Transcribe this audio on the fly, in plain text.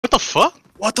What the fuck?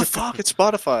 What the fuck? It's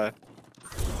Spotify.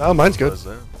 Oh, mine's good.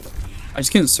 I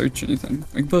just can't search anything.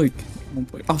 I can play like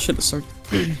 1 Oh shit, it started.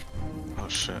 Oh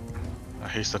shit. I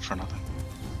hasted for nothing.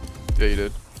 Yeah, you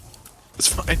did. It's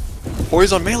fine.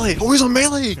 Hori's on melee! Hori's on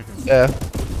melee! Yeah.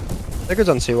 Ticker's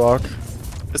on Seawalk.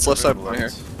 It's left side right here.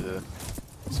 Yeah.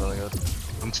 It's not good.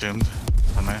 I'm tuned.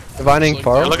 On me. Divining Yeah,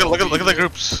 far. look at the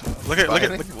groups. Look at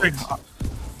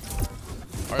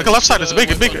left side. It's big.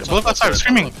 It's big. Left side.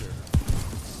 Screaming.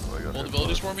 Hold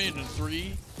abilities for me in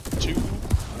 3, 2,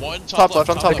 1. Top left.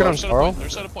 I'm top Take it on left. Carl.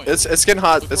 It's getting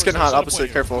hot. It's getting hot.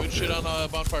 Opposite. Careful. Good shit on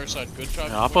bonfire side. Good job.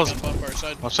 Yeah, Oppo's. On bonfire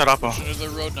side. Left side Oppo. Pushing to the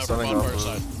road now from bonfire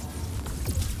side.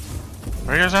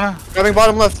 Where are you guys at? Grabbing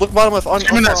bottom left. Look bottom left.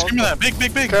 Screaming that.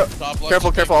 Big.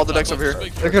 Careful. All the decks over here.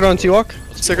 Ticker on Seawalk.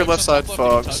 Sacred left side.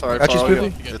 Fuck. Sorry. Got you, follow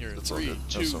Spoopy. It's all good.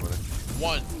 3, 2,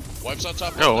 1. Wipes on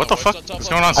top. Yo, what the fuck? What's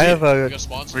going on? I have a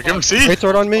We're giving C. great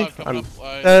sword on me. I'm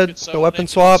dead. No weapon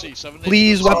swap.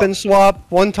 Please, weapon swap.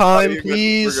 One time,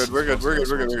 please. We're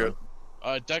good.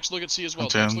 Dex, look at C as well. I'm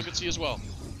Dex, look at C as well.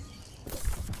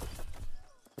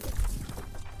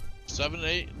 7,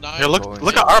 8, 9. Yeah, look at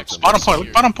our bottom point.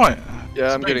 Look bottom point.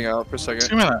 Yeah, I'm getting out for a second.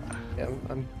 Screaming that. Yeah,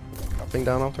 I'm dropping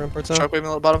down off the ramparts now. Shock waving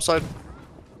on the bottom side.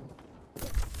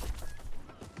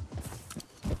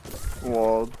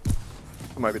 Wall.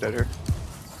 I might be dead here.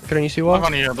 Ticker on Live Seawalk.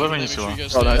 on you. Live on you, Sula. Oh, nice.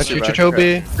 Got you, you're back.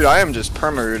 Chobi. Dude, I am just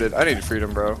perma-rooted. I need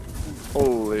freedom, bro.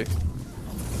 Holy.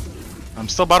 I'm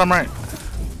still bottom right.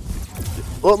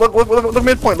 Look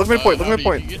midpoint. Look midpoint.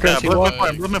 Yeah, blue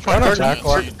midpoint. We're on our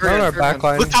backline. We're on our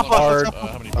backline. Look top Hard. left.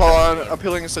 Hold on. I'm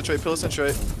peeling a situate. Peel a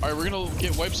situate. Alright, we're gonna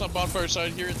get wipes on bonfire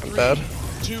side here in 3, Bad.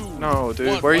 2, No, dude.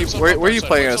 1. Where are you? Wipes on Where are bonfire you side,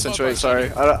 playing a wipes on situate? bonfire Sorry.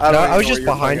 side. I don't No, even I was know just where you're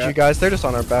behind playing you guys. They're just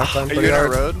on our backline. Are Pretty you in our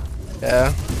hard. road?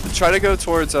 Yeah. Try to go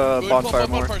towards Go ahead, bonfire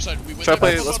more. bonfire side. We went Try to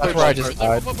play. there, Let's bonfire play. where I side. just There,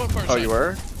 died. bonfire Oh, side. you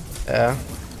were? Yeah.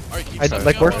 Alright, keep I stepping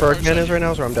like on where bonfire Fergman side is here. right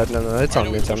now, so I'm dead. No, it's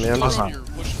on me. It's on me. I'm Push just to the road here,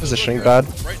 push to the positioning road bad.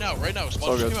 here. Right now. all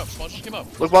Spawn good. just came up. Spawn just came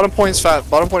up. Look, bottom point is fat.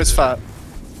 Bottom point is fat.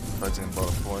 Fighting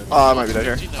bottom point. Oh, I might be dead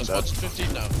here. 15 now. I'm dead. Spawn's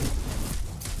 15 now.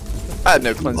 I had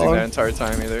no cleansing Long. that entire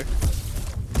time either.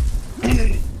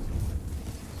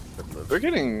 They're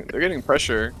getting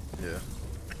pressure. Yeah.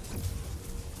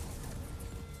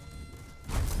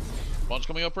 Spawn's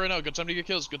coming up right now. Good time to get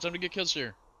kills. Good time to get kills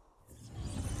here.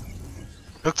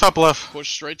 Look top left. Push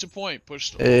straight to point.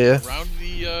 Push Yeah. around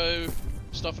the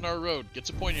stuff in our road. Get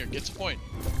to point here. Get to point.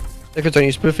 Ticker's on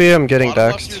you, Spoofy. I'm getting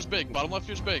Bottom left here's dexed. big. Bottom left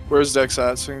here's big. Where's Dex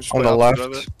at? So you can just On play the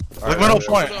opposite left. of it. Look middle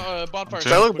point. Bonfire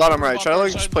Try to look Push bottom over right. Try to bonfire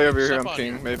like just side, play we over here step on on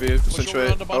ping. here. Maybe Push over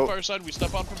situate. on the Oh, bonfire side. We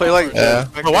step on from play like bonfire Yeah.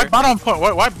 side. back Why here. bottom point?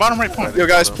 Why bottom right point? Yo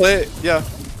guys, play it. Yeah.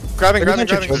 Grabbing. There's a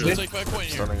Still Chobi. take back point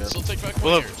here. Stunning it. Still take back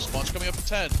Well, point here. Spawn's coming up to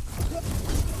 10.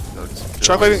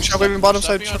 Shock waving bottom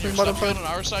side. Stepping on Shock here, waving bottom stepping side.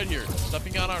 on our side here.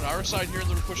 Stepping on our side here and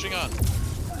then we're pushing on.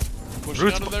 Pushing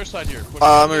Roots- on to their side here. Pushing I'm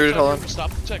on to their ready, side hold here. on. We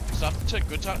stop the tick. Stop the tick.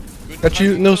 Good time. Good Got time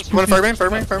you, to no get One close.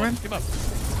 Fergman. Keep up.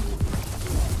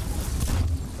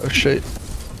 Oh shit.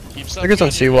 Keep stepping Ticker's on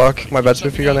here. Seawalk. My bad, Keep Spoofy.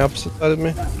 stepping You're on the on. opposite side of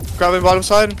me. Grabbing bottom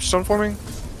side. Stone forming.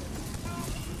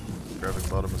 Grabbing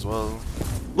bottom as well.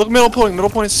 Look middle point. Middle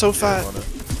point is so Yeah, fat. I'm on it.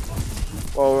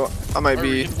 Oh, I might Alright, be.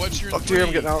 we get wipes here in Fuck, dude, I'm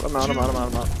 3, getting out. I'm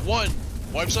out. 1.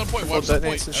 Wipes on point. Full Wipes on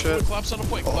point. detonates and Everyone shit. collapse on a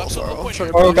point. Oh, Collapse on sorry, a I'm point. trying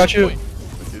here. to- Oh, got you.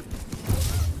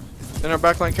 In our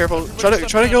backline, careful. Try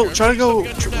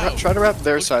to wrap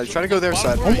their side. Try to go their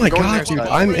side. Oh my Go on god, their dude. side.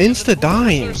 I'm insta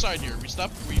dying. Their side here. We step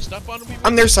on.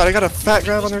 I'm their side. I got a fat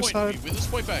grab on their side. Win this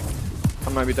point back. I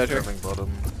might be dead here. Grabbing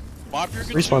bottom. Pop your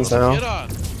Respawns controls. now. Get on.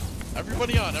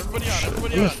 Everybody on. Everybody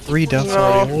We on. have 3 deaths No.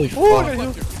 already. Holy Ooh, fuck. I got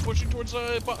Left here. Keep pushing towards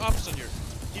opposite here.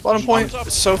 Keep Bottom pushing point. towards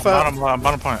It's so fat.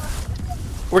 Bottom point.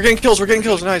 We're getting kills.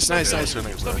 Nice.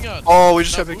 Stepping on. Oh, we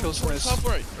just Now got big move kills. towards Nice. top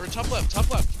right or top left. Top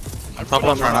left. Top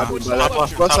left right now. Towards Top top left.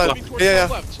 here. Left side. Stepping towards Yeah.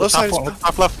 top left. Left side is.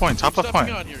 Top left point. Top left Stepping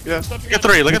point. on here. Yeah. Stepping Look at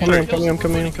on. 3. Look at 3. I'm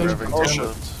coming. Grabbing Oh, top shit.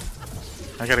 left.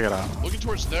 I gotta get out. Looking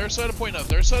towards their side of point now.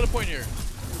 Their side of point here.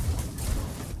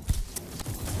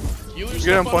 Healers Get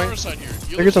step on on point. our side here.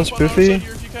 Figures on Healers step our Spoofy. side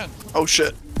here if you can. Oh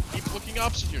shit. Keep looking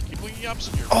opposite here. Keep looking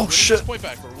opposite here. Oh, We're winning shit. This point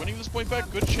back. We're winning this point back.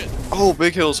 Good shit. Oh,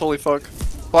 big hills. Holy fuck.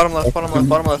 Bottom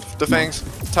left. The fangs.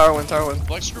 Tower win.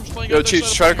 Flex group's playing Yo, on their Cheech,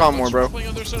 side of try to point calm here. more, Flex bro. group's playing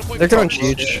on their side of point. They're good on Fuck.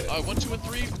 Cheech. 1, 2, and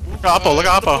 3. Move, Look at Oppo, look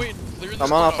at to the Oppo. point. Clear this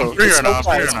I'm on spot Oppo. out Trigger It's here. so now, fat.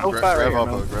 trigger It's now. so fat right Grab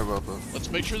now. upper, grab upper.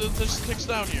 Let's make sure that this ticks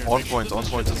down here. On Make sure point, that on this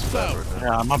point shit is ticks flat down. right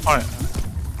now. Yeah, I'm on point.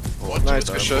 1, 2, Nice,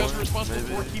 and 3. good You guys shit. are responsible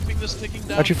for keeping this ticking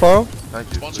down. Got you, Faro? Thank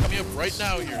you. Spawn's coming up right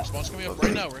now here. Spawn's coming up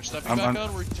right now. We're stepping back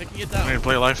on. We're taking it I need to down.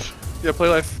 play life. Yeah, play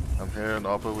life. I'm here and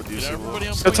upper with you. Get everybody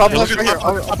on Yo, point. top Yeah, left look right at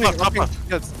here. top left, top left.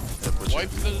 Yeah, Wipe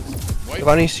the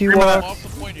Giovanni, C-Walk. Off the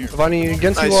point here. Giovanni,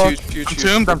 against Nice, C-Walk. huge.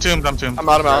 I'm tombed. I'm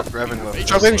out. Grabbing left.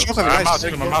 Shock waving, shock waving, I'm out nice.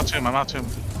 tomb. I'm out tomb.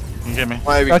 You get me?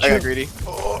 I Got you. got greedy.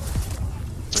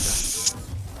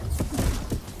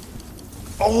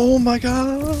 Oh my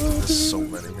god. There's so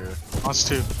many here. Lost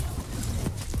 2.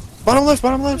 Bottom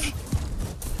left.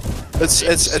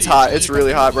 It's hot. It's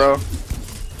really hot, bro.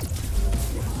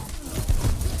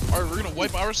 Alright, we're gonna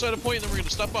wipe our side of point and then we're gonna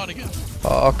step on again.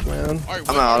 Fuck, man. Alright,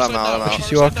 I'm wipe our out, side I'm out, now, I'm wipe out. our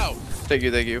You side are- now. Thank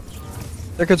you.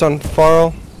 Stickers on Faro.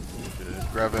 Okay,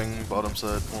 grabbing bottom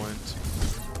side point.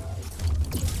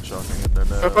 Shocking in there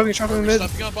now. Shock waving We're mid.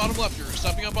 stepping on bottom left here. We're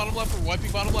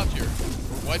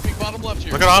wiping bottom left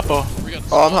here. Look at Oppo. We got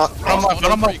Oh, I'm hot. Bottom left,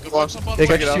 bottom left. Good wipes on bottom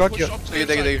Yeah, right. get it Push out. up to Take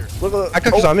the it. side here. Look. That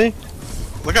cook is on me.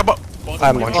 Look at Bo.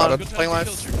 I'm Good one-shotted. time to Playing get left.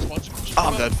 kills here. Just Oh, I'm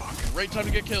come dead. out. Fuck. Great time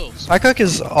to get kills. High cook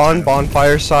is on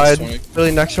bonfire side, That's right.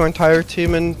 really next to our entire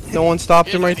team, and no one stopped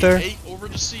him right there. 8 over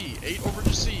to C. 8 over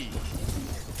to C.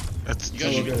 It's You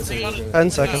guys should be staying on it.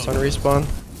 10 seconds on respawn.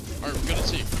 Alright, we're gonna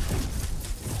see.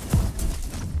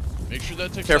 Make sure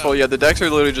that takes Careful, out. yeah, the decks are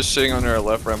literally just sitting on our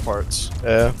left ramparts.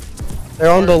 Yeah. They're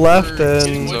on the left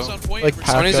and like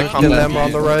Sony's in Patrick combat. and them are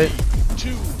on the right. 2,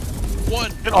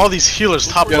 1. Get all these healers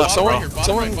top Yeah, left, someone bro. here. Bottom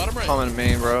Someone right. comment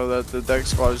main, bro, that the deck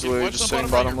squad is literally Wipes just on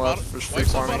sitting bottom bottom right left here. for free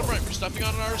Wipes on farming. bottom right. We're stepping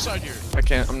on our side here.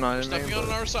 I'm not in Stepping main, on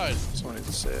our side. someone needs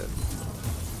to say it.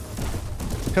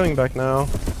 Coming back now.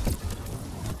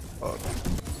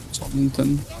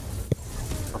 Something.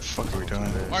 What the fuck are we doing?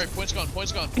 Alright, points gone.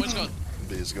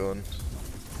 B is going.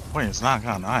 Wait, it's not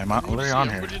gone. I'm literally on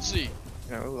here. Everybody did see.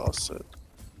 Yeah, we lost it.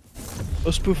 Oh,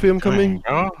 Spoofy, I'm coming.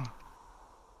 Bro.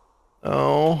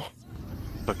 Oh.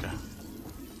 Okay.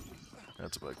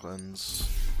 That's a bad cleanse.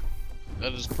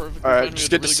 That is perfect. Alright,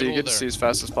 just get to see as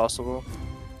fast as possible.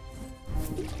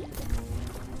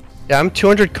 Yeah, I'm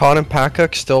 200 con and pack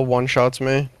cook still one-shots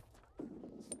me.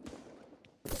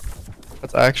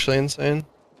 That's actually insane.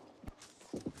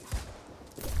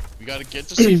 We gotta get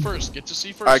to C first.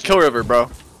 Alright, kill River, bro.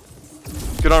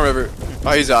 Get on River.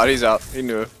 Oh, he's out. He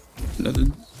knew it.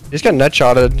 Dead. He's getting net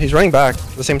shotted. He's running back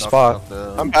to the same spot.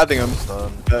 I'm pathing him.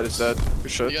 Done. Dead is dead. We We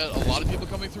should. got a lot of people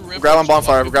coming through ramparts. Grab on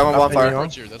bonfire, here. grab on bonfire.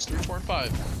 Ramparts here. That's 3, 4, and 5.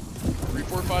 3,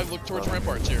 4, 5. Look towards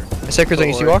ramparts here. Sacred's on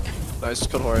you, Don't worry. C-Walk. Nice,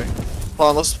 kill Hori. Hold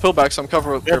on, let's peel back some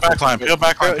cover. Peel backline.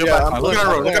 Yeah, I'm Look at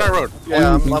our road. Look at our road.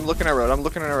 Yeah, I'm looking at road. I'm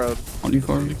looking at road.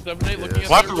 24. 7-8 looking at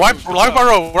Wipe their our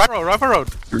road. Wipe our road.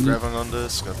 Grabbing on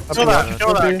this. Got Up Kill in that.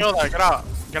 there. Kill that.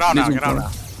 Get out now. Get out now.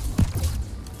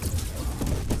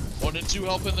 1 and 2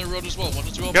 help in their road as well. 1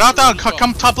 and 2 help. Get out down.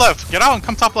 Come top left. Get out and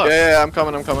come top left. Yeah, I'm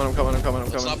coming.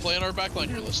 Let's not play in our backline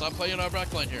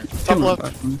here. Top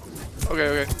left.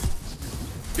 Okay.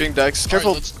 Getting decks.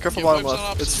 Careful bottom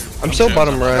left. It's I'm still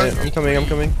bottom right. I'm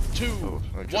coming. 2,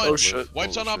 okay. 1. Oh, shit.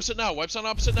 Wipes on opposite now. It's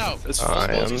All I am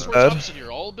abilities towards dead. opposite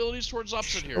here. All abilities towards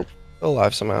opposite here. Still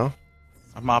alive somehow.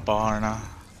 I'm up on now.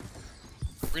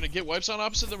 We're gonna get wipes on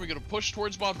opposite, then we're gonna push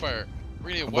towards bonfire. We're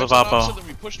gonna get Above wipes on Oppo. opposite, then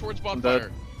we push towards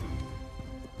bonfire.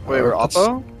 Wait, we're That's-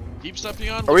 Oppo? Keep stepping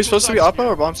on. Are we supposed to be Oppo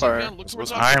or bonfire?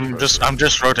 I'm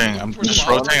just rotating. I'm just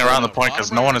rotating around the point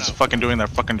because no one is fucking doing their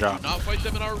fucking Do job. not fight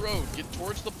them in our road. Get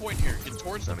towards the point here. Get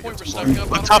towards the Gotta point. get We're to the stepping on Look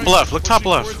bottom top right. left, look top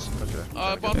Pushing left. towards,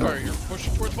 Okay. bonfire. You're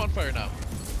pushing towards bonfire now.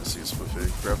 I see a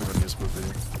spoofy. Grabbing on you,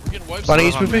 spoofy. We're getting wipes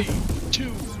Bunny, on you spoofy? 3, 2,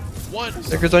 1.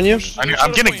 Sacred's on you. Push to their I'm side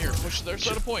of getting- point here. Push to their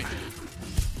side of point.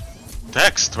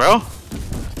 Text, bro.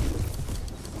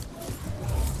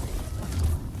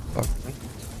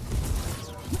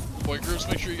 Point groups,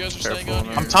 make sure you guys are staying Careful, on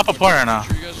man. here. I'm top of player now. Make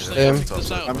sure you guys are staying Yeah. on Top this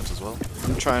side out. point as well.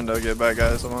 I'm trying to get back,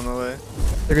 guys. I'm on the way.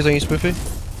 Sacred's on you, Spoofy.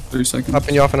 30 seconds.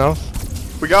 Popping you off and out.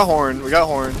 We got horn. Go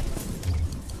Alright,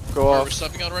 we're off.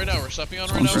 stepping on right now. They're Stepping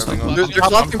on. They're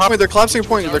collapsing point. They're collapsing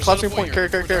point. They're collapsing point. Care.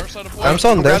 I'm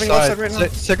still on their grabbing left side. side right now.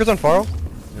 Sacred's on Faro.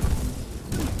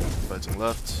 Fighting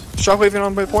left. Shockwaving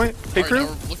on my point. Hey, crew.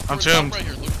 I'm I'm tuned. right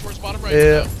here. Look towards bottom right.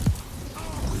 Yeah.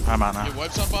 I'm out Get now.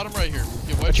 wipes on bottom right here.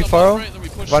 Get Got wipes you, on Faro? bottom right, and then we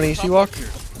push Bunny, to the top you walk? left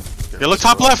here. Yeah, look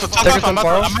top left. Top Take left. us I'm on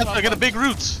Faro. about to get a big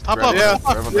roots. Top Grab left. it.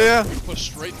 Top left. Yeah. We push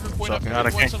straight through point up. Shocking. God,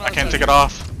 Get wipes on I our can't side take it here.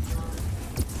 off.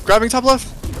 Grabbing top left.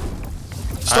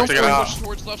 I have to get We out. push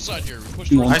towards left side here. We push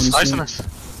Come towards on. Nice, niceness.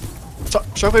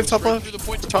 Shockwave top straight left. through the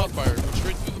point to bonfire.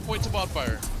 Straight through the point to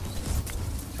bonfire.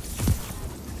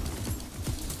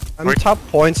 I'm top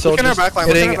point, still Look at our just backline, look at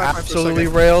our getting backline for a absolutely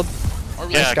second. railed. Are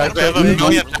we Yeah, guys, they have a I'm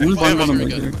million. I'm going bottom right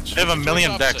here. They have a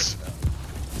million decks.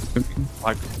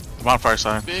 Like bonfire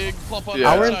side. Big plump on Yeah.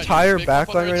 the Our right side, entire big plump on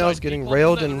the backline right right now side, is getting big plump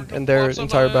railed on that, and their collapse on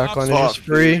entire the backline opposite is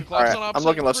free. Collapse Alright, on I'm opposite.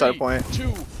 looking left side 3, point. 2,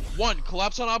 1.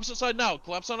 Collapse on opposite side now.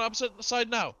 Collapse on opposite side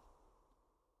now.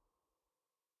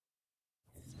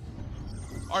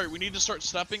 Alright, we need to start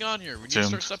stepping on here. We need to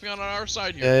start stepping on our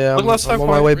side here. Yeah, Look left side I'm on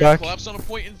my point. way We're gonna back. collapse on a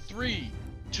point in 3,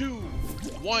 2,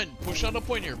 1. Push on a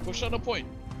point here. Push on a point.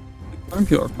 I'm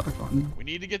PR back on. We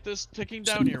need to get this ticking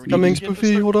down here. We Coming, need to get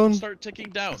this Spoofy, hold on. Start ticking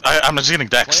down. I'm just getting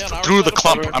dex Play on our through the side of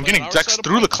clump. point. I'm Play getting on our dex side of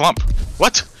through the point. clump.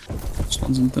 What?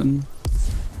 Spawns in thin.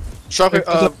 Dropping,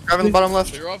 grabbing the bottom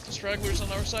left. Clear off the stragglers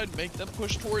on our side. Make them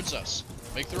push towards us.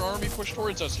 Make their army push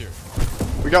towards us here.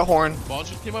 We got horn. Bonds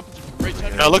just came up. It's a great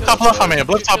time. Yeah, look top left on me.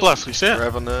 Blip top left. You see it?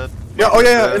 Grabbing it. Yeah, oh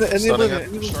yeah, in the Stunning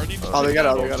oblivion. it. Oh, they got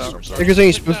out, they got out. Figures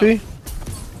any Spoofy?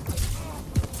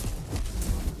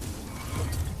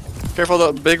 Careful,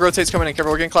 the big rotate's coming in.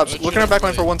 Careful, we're getting collapsed. Look at our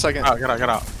backline for 1 second. Oh, get out, get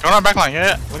out. Go on our backline.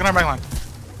 Yeah, yeah. Look at our backline.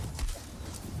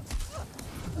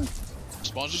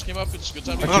 Spawn just came up. It's a good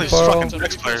time to Look at all get these kills. fucking Good time to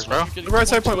Dex get players, kills. bro. Spawn's getting Look right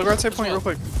side points point, look right side as point well. real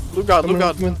quick. Loop God, Come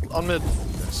on mid.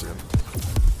 Yeah, see him.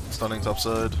 Stunning top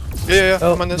side. Yeah,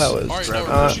 Oh, I'm on this. that was. Alright, now Grab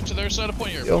we're it. pushing to their side of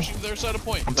point here. Yo. Pushing to their side of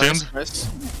point. I'm Nice, tuned. nice.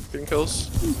 Getting kills.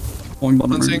 Pulling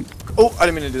bottom Cleansing. right. Oh, I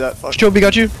didn't mean to do that. Fuck. Chobi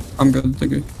got you. I'm good,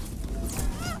 thank you.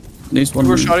 Needs one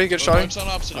We're more. shotty, get shotty. Wipes on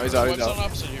opposite Oh, here. he's out, he's Wipes out. on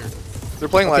opposite here. They're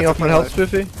playing live. Taking off my they're health, playing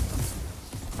live.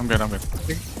 Spoofy. I'm good, I'm good.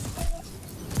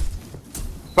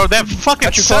 Bro, they have fucking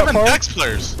Got you, 7 Carl. Dex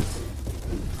players.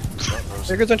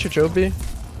 Figures on your Chobi.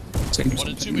 Same. 1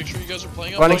 and 2, make sure you guys are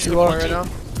playing up. Running point. through Point wall. right now.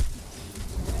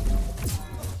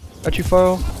 Got you,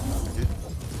 Faro.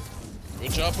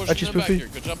 Good job Got pushing you, them back Spoofy. here.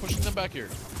 Good job pushing them back here.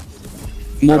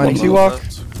 More Running bottom. Seawalk.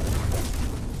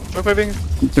 Left. Choke waving.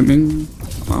 Dimming.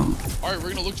 Wow. Alright, we're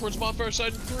gonna look towards bonfire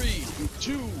side in 3,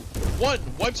 2, 1.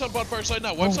 Wipes on bonfire side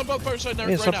now. Wipes on bonfire side now.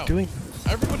 Man, Right now. stop doing.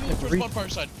 Everybody look towards bonfire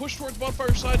side. Push towards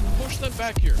bonfire side and push them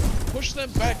back here. Push them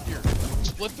back here.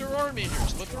 Split their army here.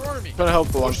 Split their army. Trying to help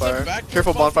the Push them bonfire. back to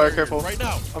Careful, bonfire, here careful. Right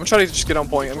now. I'm trying to just get on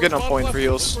point. I'm getting on point for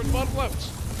heals. Towards bottom left.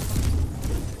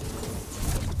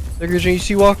 Figures on you,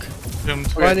 Seawalk.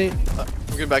 Tuned. Riding.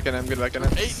 I'm getting back in it. I'm getting back in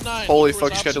it. 8, 9. Holy look fuck,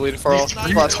 towards just got opposite. deleted for all. 8, 9,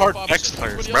 Retard look opposite. Dex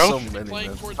players, Everybody bro. else should be So playing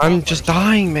many, towards I'm bonfire just side.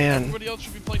 dying, man. Everybody else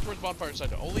should be playing towards bonfire side.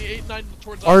 Only 8, 9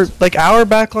 towards Our opposite. our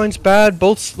backline's bad.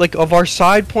 Both like of our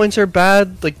side points are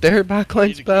bad. Like their Need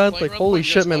backline's to keep bad. playing Like around holy the point.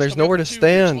 shit, man. Respawn's There's coming nowhere up to in 2.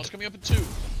 stand. Respawn's coming up in 2.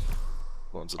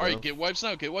 One's Alright, down. get wipes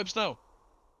now. Get wipes now.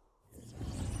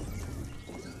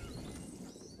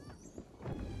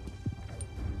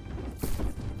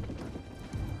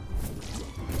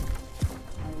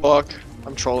 Fuck.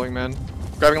 I'm trolling, man.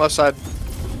 Grabbing left side.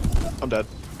 I'm dead.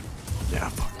 Yeah,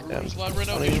 fuck. Everyone's live right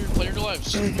now. Make sure you play your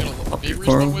lives. We got a big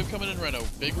Far. respawn wave coming in right now.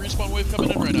 Big respawn wave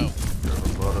coming in right now.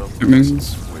 Grabbing bottom. Dimming.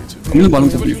 It's way too I'm in the bottom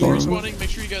to Everybody be who's far. respawning, make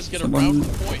sure you guys get Someone- around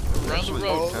the point, around the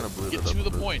road. Kinda blew Get that to up the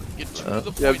a bit. point. Get to the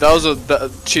point. Yeah, that was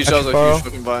a cheese. That was a Faro. huge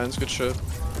fucking vines. Good shit. It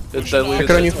Push on deleted Check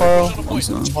it on it. you, Faro. Push on a point.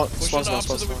 Awesome. Spawn, Push spawn, on spawn,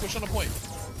 opposite spawn, that we push on a point.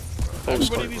 Holy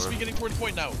Everybody fuck, needs to bro. be getting towards the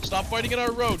point now. Stop fighting in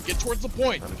our road. Get towards the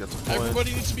point. Trying to get to point.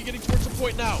 Everybody needs to be getting towards the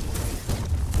point now.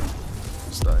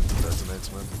 Just dying to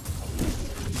detonates, man.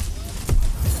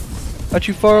 Got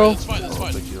you, Faro. That's fine. That's Oh,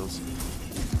 fine. big heals. Take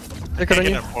They it on can't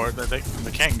you. get a port.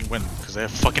 They can't win because they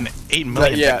have fucking 8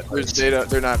 million. Yeah, Dex there's players. data.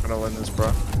 They're not gonna win this, bro.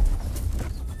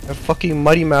 A fucking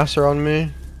Mighty Master on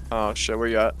me. Oh shit, where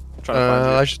you at? I'm trying to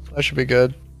find you. I should be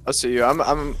good. I see you.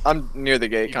 I'm near the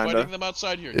gate, Keep kinda. fighting them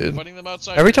outside here. Keep Dude. fighting them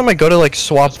outside. Every time I go to like As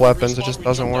swap we weapons, it respawn, just we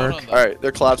doesn't jump down work. on them. All right,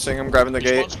 they're collapsing. I'm grabbing the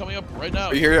gate. Respawn's coming up right now.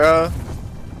 Are you here?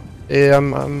 Yeah,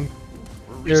 I'm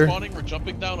We're here. respawning. We're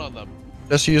jumping down on them.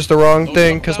 just used the wrong Don't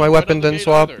thing jump because down my right weapon on the didn't gate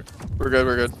swap. either. We're good.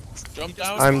 We're good. Jump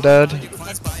down. I'm dead.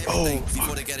 Oh,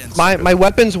 My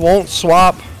weapons won't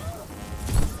swap.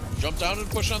 Jump down and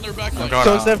push on their back line. God.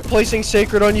 So instead of placing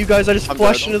sacred on you guys, I just I'm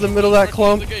flushed dead. into the middle of that People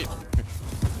on clump. the gate.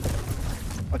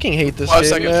 Fucking hate this 5 game,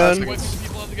 seconds, 5 man. seconds. Wiping the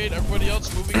people on the gate. Everybody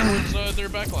else moving towards their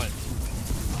back line.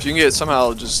 If you can get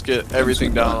somehow, just get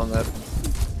everything down on that.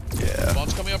 Yeah,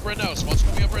 Spawn's coming up right now. Spawn's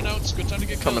coming up right now. It's a good time to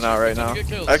get kills. coming out Good right time now. to get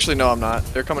kills. Actually, no, I'm not.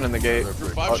 They're coming in the gate.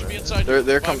 Group 5 should be inside. They're Group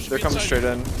 5 coming. should They're be coming inside. straight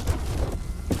in.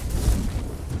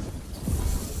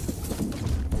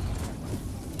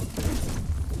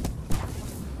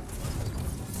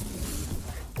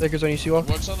 Figures on you, Seawalk.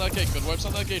 Good wipes on that gate. Good wipes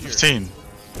on that gate here. 15.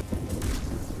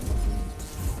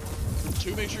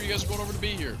 2, make sure you guys are going over to B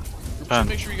here. Group 2, Done.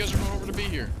 make sure you guys are going over to B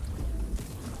here.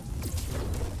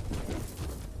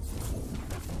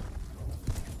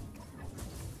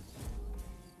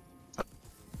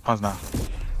 Pause now.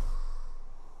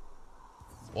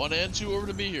 1 and 2 over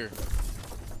to B here.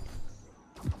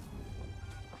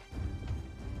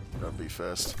 Gotta be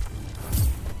fast.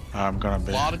 I'm gonna A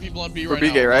be. lot of people on B We're right B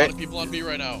now. gate, A right? lot of people on B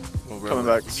right now. Coming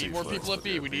back. We need more people at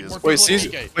B. We need more people Wait, at C's. B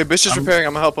gate. Wait, Bitch is I'm- repairing.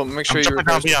 I'm gonna help him. Make sure I'm you jumping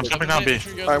down repair. B. I'm jumping down B. Make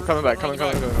sure you guys Alright, I'm are coming back. around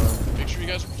Coming. the back. Coming. Make sure you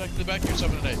guys are protecting the back here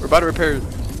 7 and 8. We're about to repair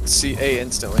CA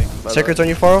instantly. by the Sacred's way. on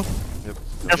you, Faro.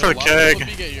 Care for the Got a lot of people keg. at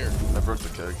B-gate here. I broke the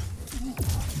keg.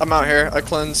 I'm out here. I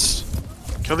cleanse.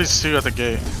 Kill these two at the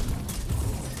gate.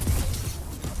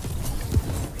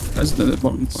 Guys did it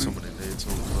bottom So point. many nades.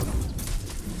 Holy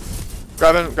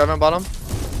Grab him bottom.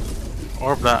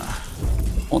 Orb that.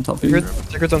 On top of you.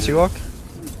 Secrets on Seawalk.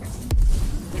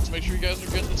 Six, make sure you guys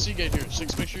are getting the C-gate here.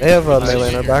 Six, make sure you They have guys are a melee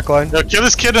in getting our the C-gate backline. Yo, kill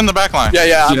this kid in the back line.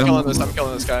 Yeah, I'm Yeah. killing this. I'm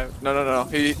killing this guy. No.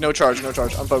 No charge.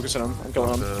 I'm focusing him. I'm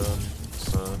killing him.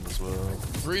 Sun as well. here.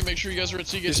 Three, make sure you guys are at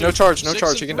C-gate. He's too. no charge, no Six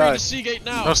charge, and he can three die. to C-gate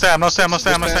now. No stab, no stab, no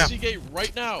stab, no Six to stab. C-gate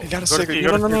right now. He got a Go to secret. T,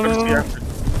 go to T, go to T, No. go to T.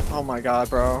 Oh my god,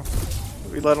 bro.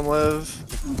 We let him live.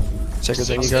 Secrets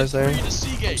on Six you guys and there. three to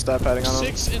C-gate. Stat padding on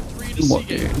him. 6 and 3 to What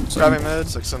C-gate. game? Grabbing mid.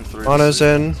 6 and 3. Ana's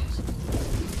in.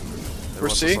 We're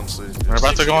C? We're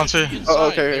about to go on C. Oh,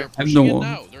 okay. They're I have pushing no in wall.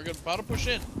 now. They're about to push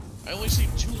in. I only see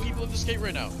 2 people at this gate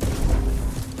right now.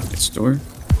 It's door.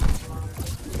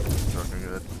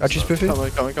 Got you, Spiffy?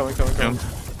 Coming.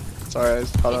 Sorry, I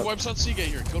caught Good up. wipes on C-gate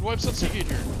here. Good wipes on C-gate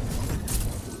here.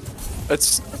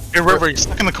 It's Hey, River, you're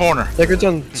stuck in the corner. Secrets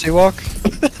on Seawalk.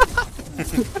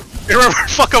 Hey, River,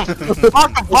 fuck him.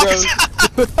 Fuck him, fuck him.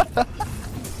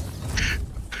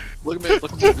 look at mid.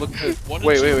 One and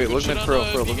Wait, two. Good look shit mid on, pro,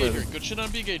 B-gate look here. mid. Good shit on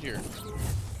B-gate here.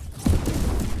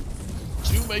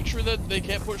 2, make sure that they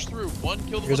can't push through. 1,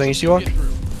 kill the Here's ones on that Seawalk. can't get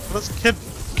through. This kid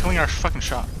killing our fucking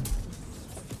shot.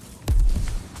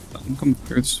 I'm coming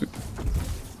through.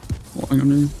 Walking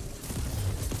under you.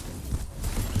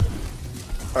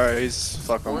 Alright, he's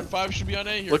fuck 4 him. and 5 should be on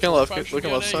A here. Looking 4 and left, 5 should looking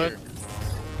be on left A side.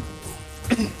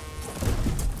 here.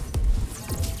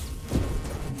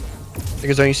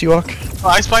 Secrets on you, Seawalk.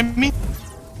 Ice by me?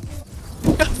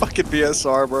 Fucking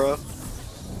BSR, bro.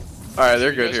 Alright, they're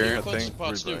You good guys get here, your I cleanse think.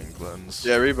 spots too. Rebuying cleanse.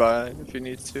 Yeah, rebuy if you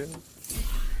need to.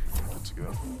 Good to go.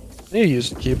 I need to use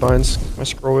keybinds. My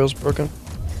scroll wheel's broken.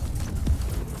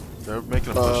 They're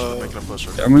making a push. They're making a push.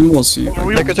 Yeah, I'm gonna wall C. Are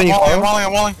we Secrets on you, walling, Kyle?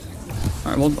 I'm walling.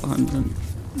 Alright, wall behind him.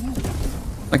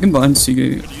 I can bind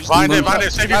C-gate. Could use Bind the it, bind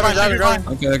it, save your bind, save your bind.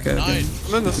 Okay. 9.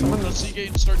 I'm in this, I'm in On this. C-gate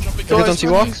and start jumping Secrets on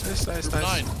down. Seawalk. Nice.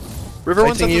 9. River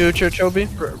one's at Fighting the you,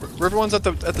 Chobi. River one's at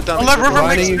the Don't dummy. let River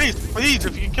Why make do you- space. Please,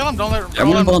 if you can kill him, don't let Yeah, I'm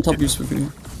gonna him. ball on top of you, Spiffy.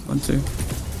 1, 2.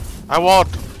 I walled.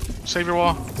 Save your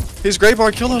wall. He's Grey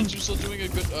Bar, kill him. You're still doing a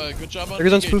good job on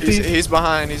Secrets on C-gate. Spoofy. He's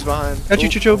behind. Got you,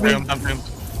 Ooh. Chobi. I'm doomed.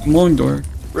 I'm walling door.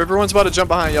 River one's about to jump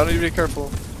behind. Y'all need to be careful.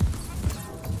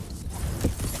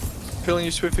 Killing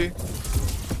you, Swiffy.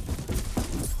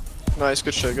 Nice,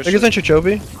 good shit, good Secrets on shit.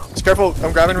 Chobi. Just careful,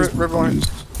 I'm grabbing River one. Used.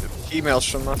 He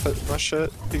maelstrom my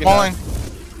shit. He can Falling. die.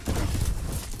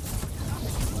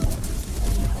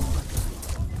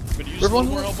 Could use a River little one?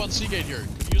 more help on C-gate here.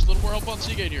 Could use a little more help on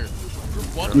C-gate here.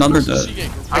 Group 1 Another versus dead.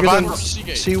 C-gate. Group I 1 bind- versus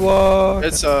C-gate. Seawalk.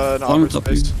 It's an One offer top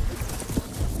of you. space.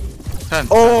 10.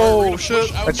 Oh We're gonna shit.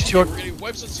 push out That's C-gate. your- We're getting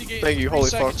wipes on C-gate Thank in you, 3 holy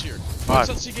seconds fuck. here. Alright. Wipes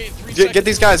on C-gate in 3 seconds. Get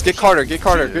these guys, get Carter. Yeah,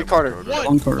 Carter. One,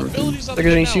 Carter. abilities on the Secrets on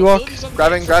gate you, now, Seawalk. abilities on the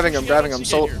Grabbing gate. him, Pushing grabbing out on him. C-gate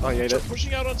So, here. oh, he ate it.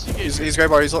 Pushing out on C-gate here. He's Grey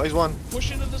Bar, he's one.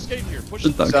 Push into this gate here. Push Just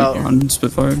into back this So- gate here. behind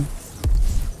Spitfire.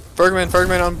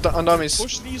 Fergman on dummies.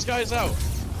 Push these guys out.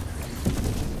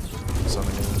 Sunning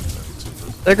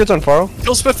in. Secrets on Faro.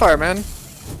 Kill Spitfire, man.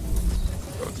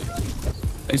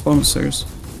 Ace bottom stairs.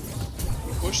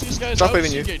 Push these guys Stop out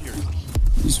leaving you. C-gate here.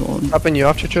 He's walling. Dropping you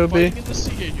off, Chobi. Fighting in the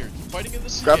C-gate here. Fighting in the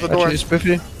C-gate. Grab the door. Got you,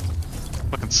 Spiffy.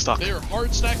 Fucking stuck. They are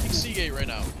hard stacking C-gate right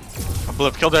now. A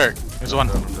blip. Kill Derek. There's one.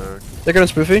 Down Derek. Secret on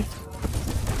Spoofy.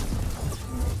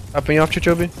 Dropping you off,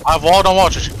 Chobi. I have wall, don't wall.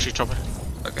 Chichobi.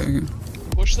 Okay.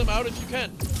 Push them out if you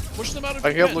can. Push them out if I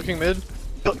you kept can. looking mid.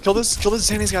 Kill this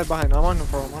Zanny's guy behind. I'm on him,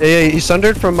 bro. Yeah, he's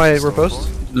sundered from my riposte.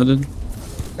 Nutted.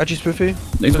 Got you, Spoofy.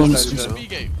 Ace bottom Nice, stairs. nice.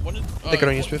 B-gate. Take it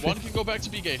on you, Spiffy. One can go back to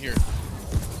B-gate here.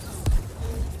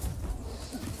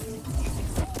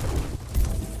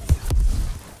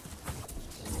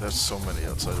 There's so many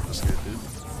outside of this gate, dude.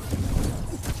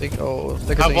 Secrets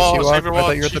Have on you, wall, Seawalk. save your I thought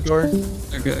wall. you were at the door.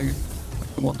 Okay.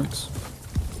 Wall next.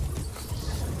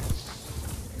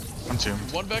 I'm tuned.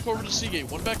 One back over to C-gate.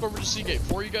 One back over to C-gate.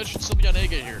 4 of you guys should still be on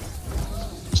A-gate here.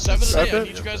 7 and 8, I Second.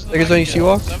 need you guys in the Secrets back on you, again.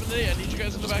 Seawalk. 7 and 8, I need you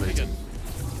guys in the back again.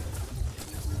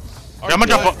 Yeah, I'm gonna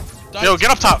jump up. Dive Yo, get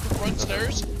up top. the front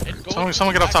stairs and go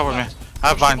Someone get up back top with me. left. I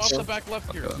have Push them vines. off the back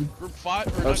left here. Okay. Group 5 or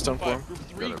I've not stunned group for 5. Group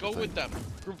 3, Got go everything. with them.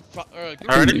 Group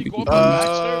Already? 3, go up the back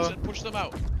stairs and push them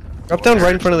out. Drop down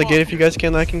right in front of the gate if you guys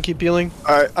can. I can keep healing.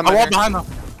 Alright, I'm I in wall here. behind them.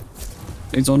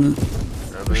 Ace on it.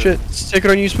 Grab Oh it. shit. Take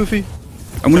it on you, Spoofy.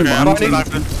 I'm gonna Okay, I'm bind. gonna knife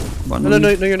it. Bind No, on you.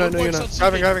 you're not. No, you're Webs on not.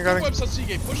 C-gate. Grabbing. Webs on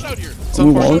C-gate. Push out here. Ooh, Push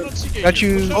wall. out on C-gate Got here.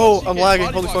 you. Push out Oh, on I'm C-gate. lagging,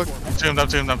 Body holy block fuck. for him. I'm tuned, I'm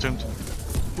tuned, I'm tuned. Push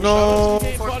out No. on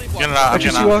C-gate, body block. Get it out, Got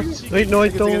you, get it out. Seawalk. Wait, no, I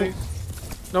don't.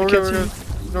 No, I we're can't good.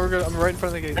 see. No, we're good. I'm right in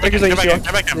front of the gate. Get back in, get back in,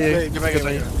 get back in. Yeah, get back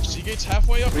in. Seagate's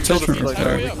halfway up. We killed killed a a few few right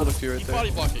there. We killed a few right Keep there.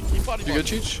 body blocking. Keep body You good,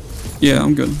 blocking. Cheech? Yeah,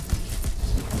 I'm good.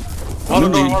 Water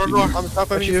door, water door. I'm top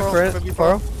Got of you, you,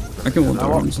 Faro. I can hold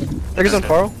door in a second. Taker's on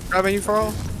Faro. Grabbing you,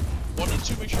 Faro. 1 and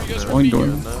 2, make sure you guys are One beat door.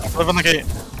 here. Live on the gate.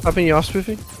 Popping you off,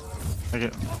 Spoofy. Okay.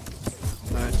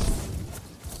 Nice.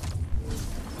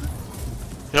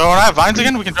 Yo, when I have vines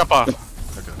again, we can jump off.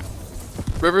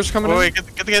 River's coming Wait, in.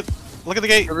 get the gate. Look at the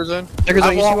gate. River's in. Taker's on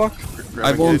I easy won't- walk.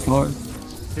 I won 5.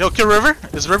 Yo, kill River.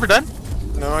 Is River dead?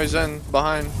 No, he's in.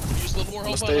 Behind. Use a little more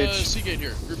help on stage. Seagate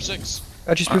here. Group 6.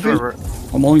 Got you, Kill Spoofy. River.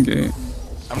 I'm on gate.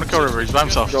 I'm gonna kill River. He's by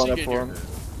himself. Going up Seagate for here. him.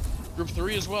 Group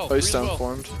 3 as well. Oh, he's 3 as stone well.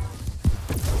 formed.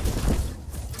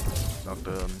 Knocked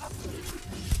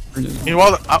down. You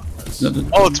wall. Dead.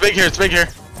 Oh, it's big here. It's big here.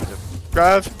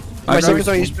 Grab. My I Taker's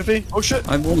on you, Spoofy. Oh shit.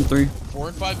 I won 3. 4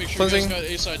 and 5, make sure you guys Cleansing. got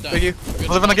A side down. Thank you. Good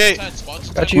Live on the spawns gate. at 10, spawns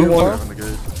at Got 10. you, One Faro. On the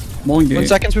gate. I'm on gate. 1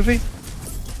 second, Spoofy.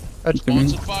 Give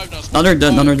Spawns me. at 5 now. spawns Another at dead,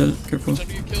 5. another dead. Careful. Good time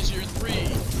to get kills here in 3,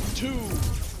 2,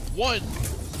 1. Taker's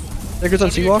on Time to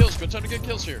get C-walk. kills. Good time to get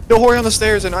kills here. Kill Hori on the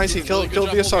stairs and Icy. Kill Really good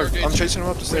job VSR. holding our I'm gates. chasing him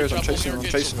up the stairs. I'm Great job chasing him. I'm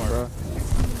holding our gates chasing so him, far.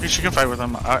 bro. You should can fight with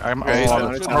him. I'm Yeah, he's all down,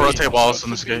 on he's it. down. I'll rotate walls in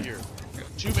this gate.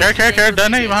 Two Care, care, care.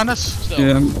 Dene behind us. Still.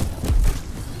 Yeah, I'm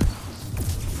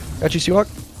Got you, C-walk.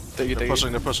 Take it, They're take it.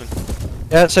 pushing, they're pushing.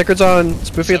 Yeah, Sacred's on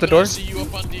Spoofy at the door. See you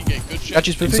up on D gate. Good shit. Got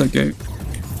you, inside Spoofy. gate.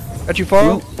 Got you,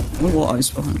 Faro. One wall ice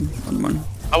behind. I don't mind.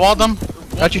 I walled them.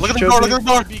 Got you, Look at the door. Look Chobi. at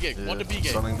the door. B gate. Yeah, 1 to B gate.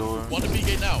 stunning door. 1 to B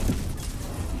gate now.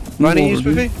 Running you, One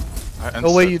wall, Spoofy. Alright,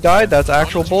 No way you died. That's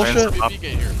actual 1 to bullshit. B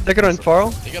gate here. Taker on Faro.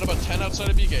 They got about 10 outside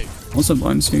of B gate. What's that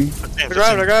blind see? I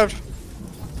grabbed, I grabbed.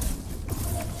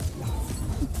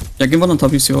 Yeah, give one on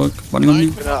top, you see like running on me.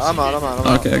 Yeah, I'm out.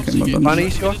 Okay, okay, my bad. Bunny,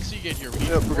 you walk. C gate here. We need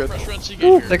Yep, we're more good. pressure on C gate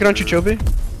here. Taker on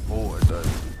Chichobi. Oh, I died.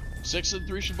 6 and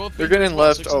 3 should both be. They're getting as well.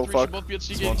 left. 6 and Oh, 3 fuck. should both be at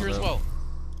C gate Spawns here as down. well.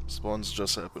 Spawns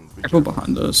just happened. Be Echo careful.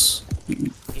 behind us.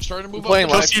 They're starting to move Playing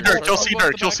up. Kill live. Cedar. Kill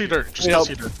Cedar. Kill Cedar. Just kill Help.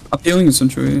 Cedar. I'm healing in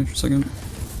Century for a second.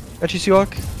 Got you,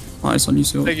 C-walk. Nice on you,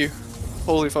 see. Thank you.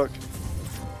 Holy fuck.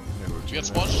 We got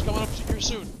spawns just coming up here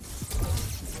soon.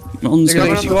 On this Taker's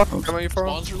guy. on C-walk. Come on, you Faro.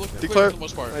 Spawns are looking quick Declare. for the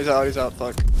most part. He's out,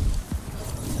 fuck.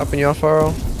 Up in you,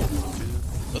 Faro.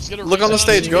 Let's get a Look on the reset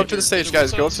stage, C go gate up to the here. stage, Get a guys.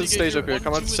 reset Go on up to the C stage gate up here.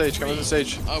 Come 1, up the 2, stage, and come up the 3.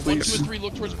 stage. 1, 2, Please. and 3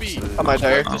 look towards B. I might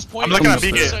die. At this point, I'm looking at there's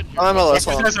B no gate. reset here. I'm LS,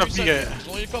 hold on. There's no Guys, reset B here. gate. There's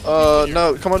only a couple B gate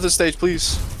No, come up to the stage,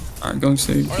 please. Alright, going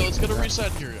stage. Alright, let's get a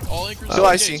reset here. All anchors to Kill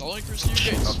your Icy. gates. All anchors to your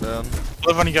gates. Knocked down.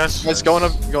 Live on you guys. Guys, going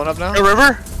up now? Yo,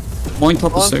 River. Going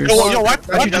top of On. stairs. Go Yo, wipe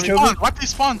Got you, these Joby. spawns. Wipe these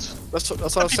spawns. That's what I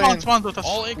was Wipe these saying. spawns with us.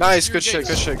 All anchors Nice, to your good shit, gates.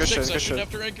 good shit, good Six, shit, I good should shit.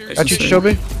 after anchors. Got you, Six.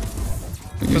 Chichobi.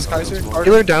 Who's Kaiser?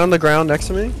 Healer down on the ground next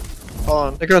to me.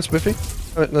 Hold on. Taker on Spoofy.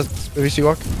 That's Spoofy,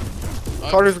 C-walk.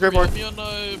 Carter's great help board. me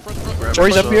on, front.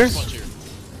 Jory's up here. Spawns here.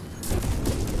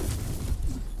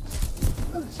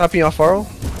 Popping off Faro.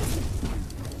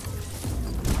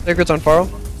 Taker's on Faro.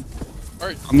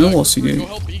 Alright, I'm gonna wall C go gate.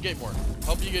 help E gate more.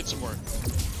 Help E gate some more.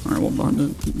 Alright, wall behind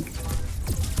it.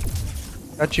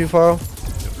 Got you, Faro.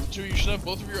 Group 2, you should have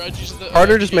both of your IGs at the.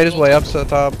 Carter just made his way up to the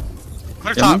top.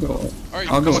 Clear Yeah, I'm top. gonna go.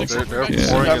 Alright, I'll go. six, They're back to Yeah. C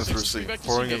pouring gate. in through Six, C. back to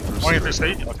Pouring C in gate. through Going C. through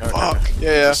stage. Okay, okay. Fuck. The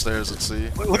Yeah, stairs at C.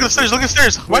 Look at the stairs. Look at the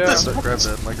stairs. Wipe Yeah. this. Grab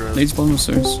that, my grab. Nades bottom of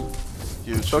stairs.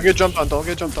 Huge. Don't get jumped on, don't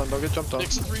get jumped on, don't get jumped on.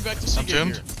 6 and 3 back to C I'm gate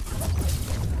tuned. here.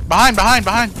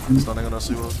 Behind. Stunning on us,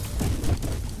 you will.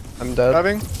 I'm dead.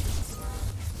 Grabbing.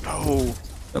 Oh.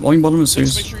 Yeah, volume bottom of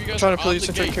Six, stairs. make sure you guys trying are to play on the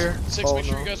centric gate. here. 6, Oh, make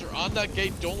sure no. you guys are on that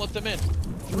gate. Don't let them in.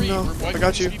 3, No, we're I wiping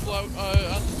got these you. people out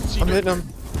on C I'm dirt. hitting him.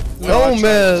 No, I tried.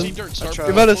 man. C dirt. Start tried.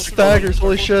 You're about to closer to staggers, point.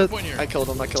 holy Start closer to shit. point here. I killed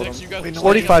him, I killed Six, you him. guys Wait, are no.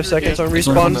 45 staying seconds on under your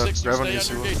respawn. gate. Six, you Grabbing stay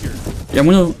you, under Sue. gate here. Yeah, I'm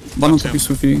gonna bottom top Two. you,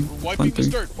 Swiffy. We're wiping this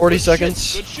dirt. 40 Good shit.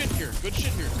 seconds. Good shit here. Good shit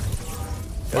here.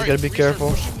 Guys gotta be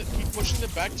careful. Keep pushing them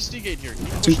back to C gate here.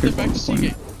 Keep Two pushing them back to people C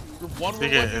gate. Group 1 C we're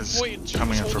gate wiping is point and 2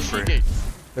 coming is in for holding free. B gate.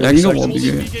 Yeah, you know Two is wall holding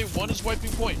B B gate. gate. 1 is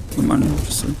wiping point. Don't mind.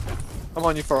 Just I'm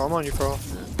on you, Faro, I'm on you, Faro.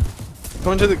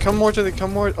 Come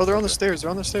more. Oh, they're on the stairs, they're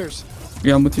on the stairs.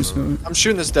 yeah, I'm with you, so. I'm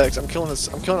shooting this Dex, I'm killing our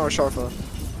Sharfa.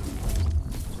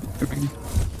 Okay.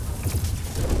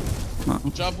 Wow.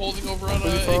 Good job holding over on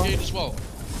Pretty A far. gate as well.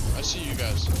 I see you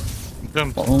guys.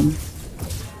 Boom. Bottom.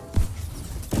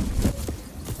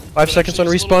 5 seconds on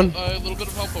respawn. A little bit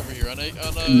of help over here on A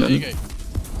No. gate.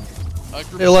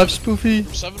 They left Spoofy.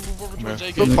 Group 7 move over towards Yeah.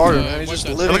 A Go gate. Carter, man, he's Wipe just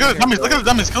that living. Look at the dummies. Look at the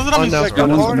dummies. Kill the Oh, dummies. no. Go Got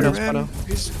Carter, one. man.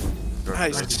 He's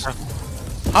nice.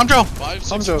 Hamjo. 5,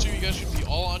 6, Hamzo. 2, you guys should be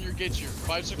all on your gates here.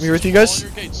 5, 6, We with 2, you guys? all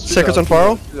on your gates. Seconds on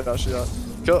Faro. Shoot out.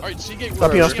 Kill. Alright, C gate,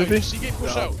 Copy we're on Spoofy. C gate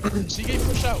push out. C gate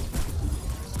push out.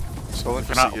 Calling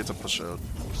for You're not- C gate to push out.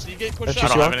 C gate push That's I out.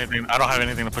 just don't have anything. I don't have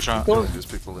anything to push on. Kill. These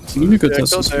people You need inside. to go Yeah,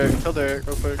 test kill this. Derek, kill Derek,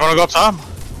 real quick. You wanna go up top?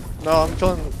 No, I'm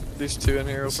killing these two in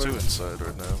here real There's two quick. inside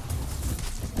right now.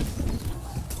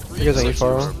 You guys ain't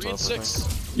far. 3 and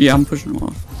 6. Yeah, I'm pushing him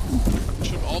off.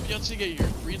 Should all be on Seagate here.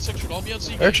 3 and 6 should all be on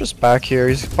Seagate. Eric's just back here.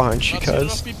 He's behind Not seeing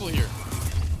enough Chicas. people here.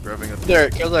 Grabbing it.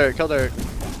 Derek, kill Derek, kill Derek.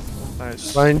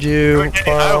 Nice. Behind you,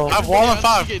 Carl. I have wall on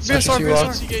 5. Seagate That's side. what you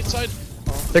On Seagate side.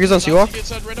 Chicas on Seawalk. Seagate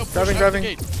side right now. Push Grabbing, out grabbing. the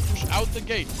gate. Push out the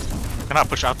gate. Cannot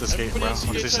push out this gate, Everybody bro. on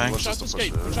What is Seagate he side. saying? Push out this Push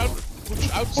gate. it. Push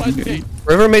outside the gate.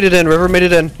 River made it in. River made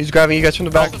it in. He's grabbing you guys from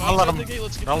the back. Don't let him.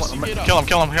 Let's get Don't this let Seagate him. out. Kill him,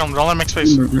 kill him, kill him. Don't let him make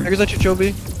space. Chicas on you,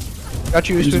 Chobi. Got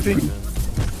you,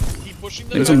 Spoofy. Keep pushing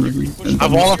There's them a back. river. Keep pushing I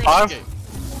have them wall on back.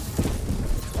 5.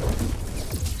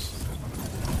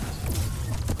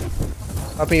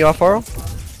 Popping you off, Farrell.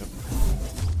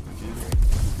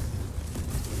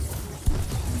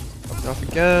 Popping off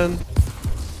again.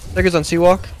 Chicas on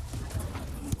Seawalk.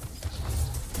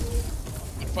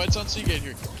 Good fights on Seagate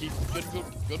here. Keep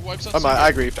good wipes on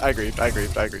I Seagate. griefed.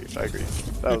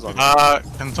 That was on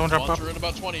me. Can someone drop Spawn up? through in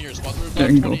about 20 here. Spawn through in Yeah,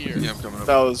 about you 20 can here. Yeah, I'm coming up.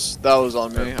 That was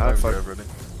on me. I Grab fucked. ready.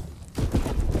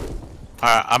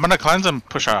 Alright, I'm gonna cleanse and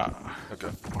push out. Okay.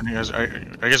 When you guys, are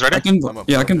you guys ready? I can, I'm up.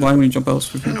 yeah, I can blind when you jump out.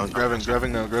 Spoofy.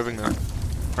 Grabbing now.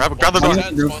 Grab the Spawn's door.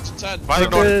 10, Spawn's 10. Find the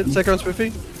door. Second on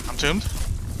Spoofy. I'm tuned.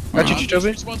 Got you, Uh,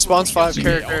 Chobi. Spawns 5, Seagate.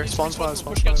 character. All these Spawns spawns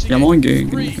 5, pushing out spawns Yeah, I'm Seagate. on gate.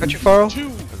 3, Got you, Farrell. 2,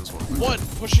 1.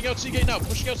 Pushing out Seagate now.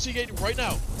 Pushing out Seagate right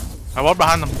now. I walled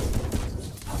behind them.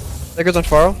 Chicas on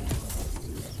Farrell.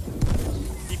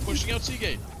 Keep pushing out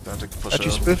Seagate. Down to push Got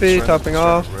you, out. Spoofy, Trying- topping trying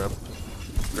off. to grab.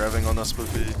 Grabbing on that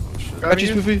Spoofy. Oh shit. Got you,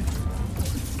 Spoofy.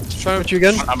 Trying Got you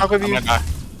again. I'm Talk with you. gonna die.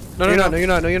 No, You're no, not. no. No, you're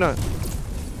not. No, you're not.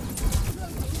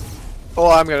 Oh,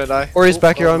 I'm gonna die. Ori's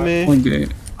back here Oh, on my- me. On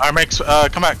gate. Alright, make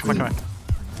come back.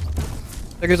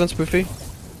 Chicas on Spoofy.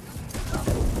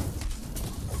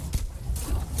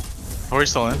 Ori's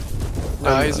still in.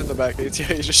 Nah, he's in the back. He's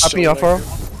just Popping you chilling off, back Farrell.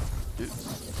 here.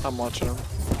 I'm watching him.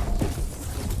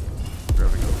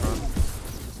 Grabbing up front.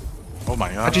 Oh my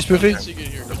god. Got you, Spoofy. Seagate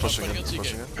here. They're pushing Fighting it. on Seagate.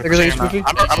 Pushing it. Chicas on you,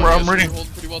 Spoofy. I'm reading.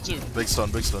 Holding pretty well too. Big stun.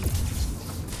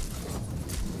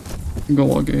 I can go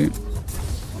wall gate.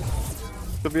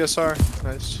 The BSR.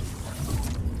 Nice.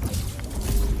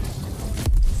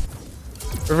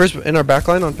 River's in our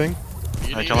backline on ping.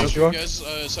 I You kill him. make sure you guys,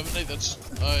 7-8, that's,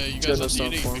 you guys no on stun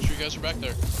D&D, for make him. sure you guys are back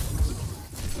there.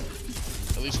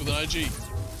 At least with an IG.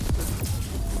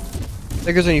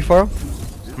 Chicas on you, Farrell.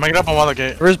 Make it up on the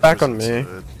gate. River's back on me. Yeah.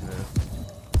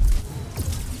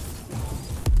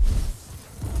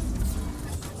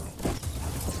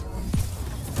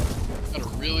 Got a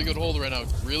really good hold right now,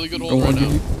 really good Go hold wall right now.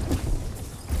 gate.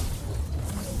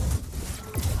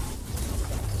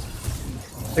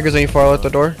 Chicas on you, Farrell at the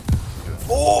door.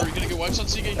 Are you gonna get wipes on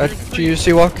Seagate here? Got in you,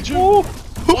 3, Seawalk. 2,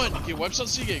 1, get wipes on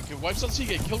Seagate, get wipes on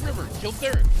Seagate, kill River, kill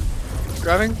Derek.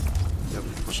 Grabbing. Yep.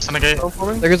 Pushing. Send a gate. Go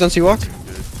for me. Chicas on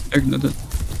Seawalk. Ignited.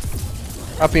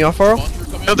 Popping off, Farrell. Spawn through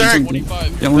coming Kill in Derek.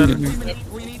 25. Yeah, I'm on gate. Yep.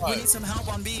 We need some help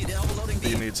on B. They're overloading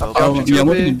B B. needs help. Oh, Yeah, I'm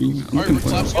looking Chobi. at B. I'm Alright, looking we're for it.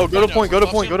 collapsing Oh, on go to now, point, we're go to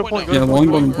collapsing point, on go to point, now. go to Alright, point.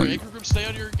 Yeah, one alright, point. Anchor group, stay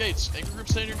on your gates. Anchor group,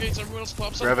 stay on your gates. Everyone else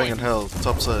collapse on Grabbing point. in hell.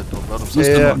 Top side. On bottom Just side.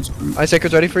 Yeah. the bombs. Ice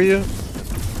Anchor's ready for you.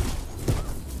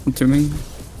 I'm tuning.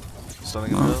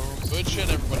 Stunning in Wow. hell. Good shit,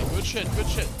 everybody. Good shit, good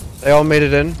shit. They all made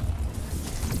it in.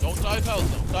 Don't dive hell,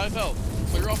 don't dive hell.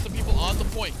 Clear off the people on the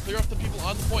point. Clear off the people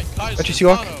on the point. Kaiser, Got you,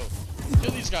 Seawalk. Tano.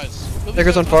 Kill these guys. Kill these Tiger's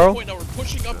guys on the Farrell. point. Now we're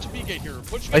pushing up to B gate here. We're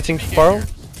pushing I up to think B gate Farrell. here.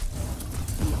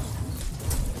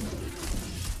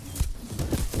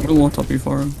 I'm gonna wall top you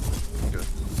far.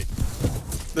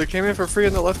 They came in for free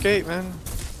in the left gate, man.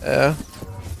 Yeah.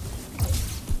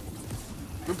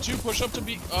 Group 2, push up to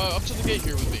B, up to the gate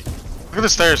here with me. Look at the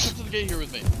Push stairs. up to the gate here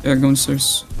with me. Yeah, going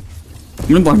stairs. I'm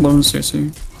gonna blind bottom stairs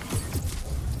here.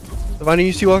 Divine,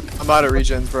 you Seawalk. I'm out of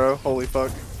regens, bro. Holy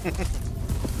fuck.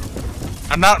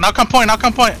 And now come point.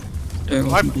 Yeah,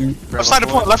 Wipe. looking here. Left side of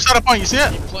point. Left side of point. You see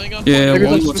it? Keep playing on Yeah, point.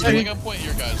 one Keep left playing side. on point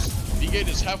here, guys. B gate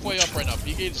is halfway up right now.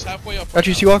 B gate is halfway up. Got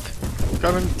you, right now. Seawalk.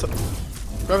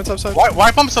 Grabbing top side.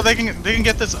 Wipe them so they can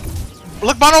get this.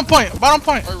 Look bottom point. Bottom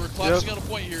point. Alright, we're collapsing on a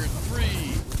point here. 3,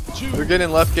 2, We're getting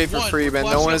left gate for one. free, man.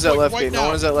 We're No one is collapsing at on left point gate. right No now.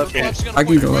 one is at left We're gate. collapsing on I a can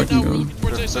point go, I right can now. go. We're looking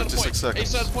towards A side of 56 point. A seconds.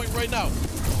 side of point right now.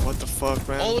 What the fuck,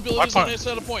 man? All abilities point? on A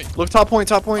side of point. Look, top point,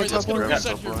 top Alright, point, let's top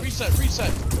get a point. reset here.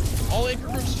 Reset. All anchor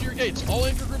groups to your gates. All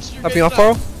anchor groups to your Popping gates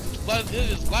off, now. Farrell. It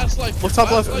is last life. Look here.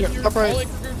 top Last left, life here. top right. All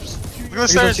anchor groups to Look your at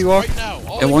the Tiger's on stairs. Seawalk. right now. All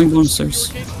Yeah, anchor one groups to going your stairs.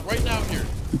 gates right now here.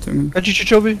 I'm tuning. Got you,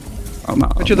 Chichobi. I'm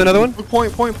out. Got you with another one. Look,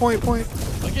 point.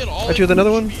 Again, all Got you with anchor another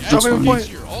groups one? should be That's at your fine. gates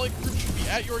here. All anchor groups should be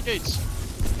at your gates.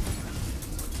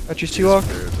 Got you, Seawalk.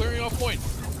 Clearing off point.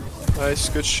 Nice,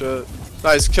 good shit.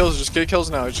 Nice, kills. Just get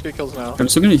kills now. I'm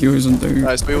still gonna heal his in there.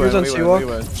 Nice, we Tiger's win, on we win, Seawalk. we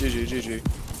win. GG.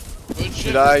 Good shit.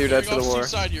 You die, you're Clearing dead for the off war.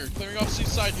 Seaside here. Clearing off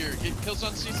Seaside here. Get kills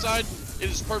on Seaside. It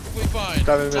is perfectly fine.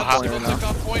 Got him in Let's midpoint go right now. take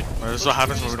off point. This is Let's what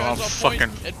happens bring when we these don't guys have off point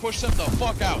fucking and push them the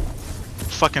fuck out.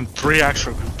 fucking 3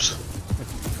 extra groups.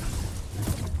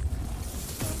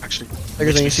 Actually,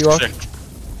 Bigger than you makes see, me Walk. sick.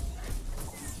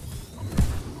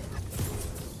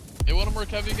 They want to work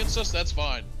heavy against us. That's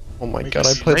fine. Oh my Makes- god,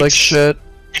 I played like makes- shit.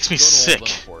 Makes me Good hold sick. on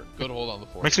the fort. Good hold on the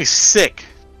fort. Makes me sick.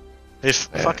 If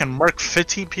Yeah. fucking Merc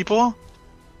 15 people,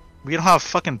 we don't have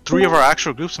fucking 3 of our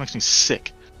actual groups, makes me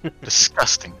sick.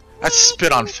 Disgusting. That's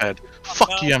spit on Fed.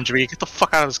 Fuck you, MGB. Get the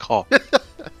fuck out of this call.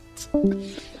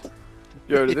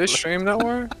 Yo, did they stream that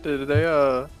war? Did they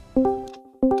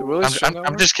Did Willie stream that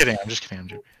I'm war? just kidding. I'm just kidding,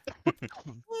 MGB.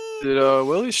 Did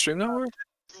Willie stream that war?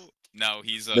 No,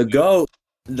 he's The GOAT.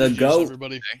 The Cheers, GOAT.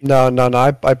 everybody. No,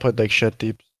 I played like shit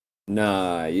deep.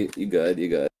 Nah, you good, you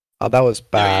good. Oh, that was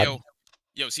bad.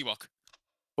 Yo, Seawalk.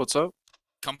 What's up?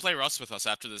 Come play Rust with us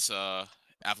after this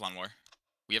Avalon War.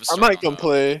 We have a I start might on, come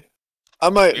play. I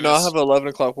might. Give No, I us- have an 11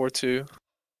 o'clock war too.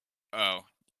 Oh.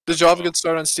 Did y'all have a good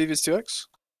start on Stevie's 2x?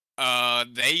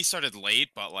 They started late,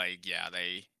 but like, yeah,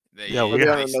 they Yeah, we they,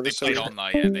 got another they played session. all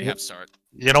night and they have start.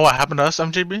 You know what happened to us,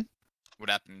 MGB? What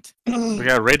happened? We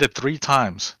got raided 3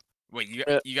 times. Wait, you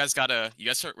Yeah. you guys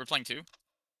we're playing too?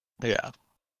 Yeah.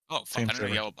 Oh, fuck, Same I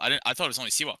didn't know. I thought it was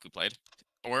only Seawalk who played.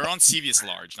 We're on Sevius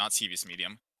large, not Sevius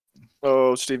medium.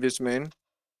 Oh, Stevie's main.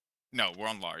 No, we're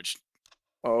on large.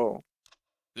 Oh,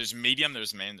 There's medium,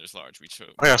 there's main, there's large. We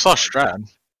chose. Oh yeah, I saw large.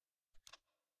 Strat.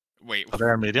 Wait, Are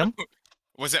they medium?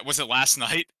 was it last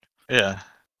night? Yeah.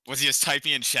 Was he just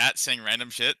typing in chat saying random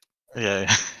shit?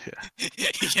 Yeah.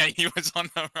 Yeah, he was on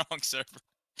the wrong server.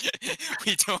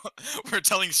 We're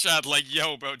telling Strat like,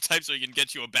 yo, bro, type so he can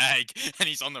get you a bag, and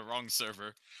he's on the wrong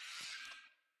server.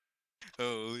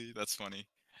 Holy, that's funny.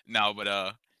 No, but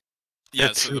yeah.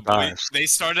 It's So 2 the boys, dives. they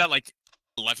started at like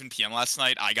 11 p.m. last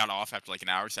night. I got off after like an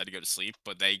hour, so I had to go to sleep.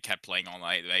 But they kept playing all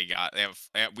night.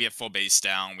 We have full base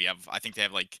down. I think they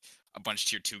have like a bunch of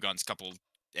tier 2 guns, couple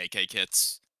AK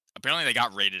kits. Apparently they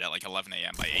got raided at like 11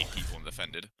 a.m. by 8 people and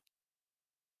defended.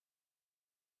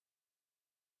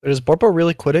 Is Borpo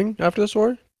really quitting after this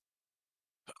war?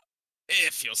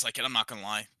 It feels like it. I'm not gonna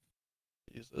lie.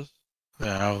 Jesus.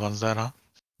 Yeah, Avalon's that, huh?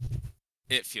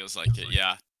 It feels like it.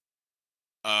 Yeah.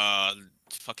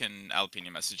 Fucking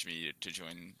Alpina messaged me to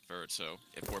join Vert. So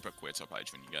if Warpa quits, I'll probably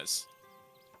join you guys.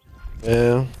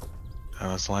 Yeah. Yeah,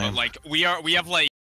 that's But lame. like we have like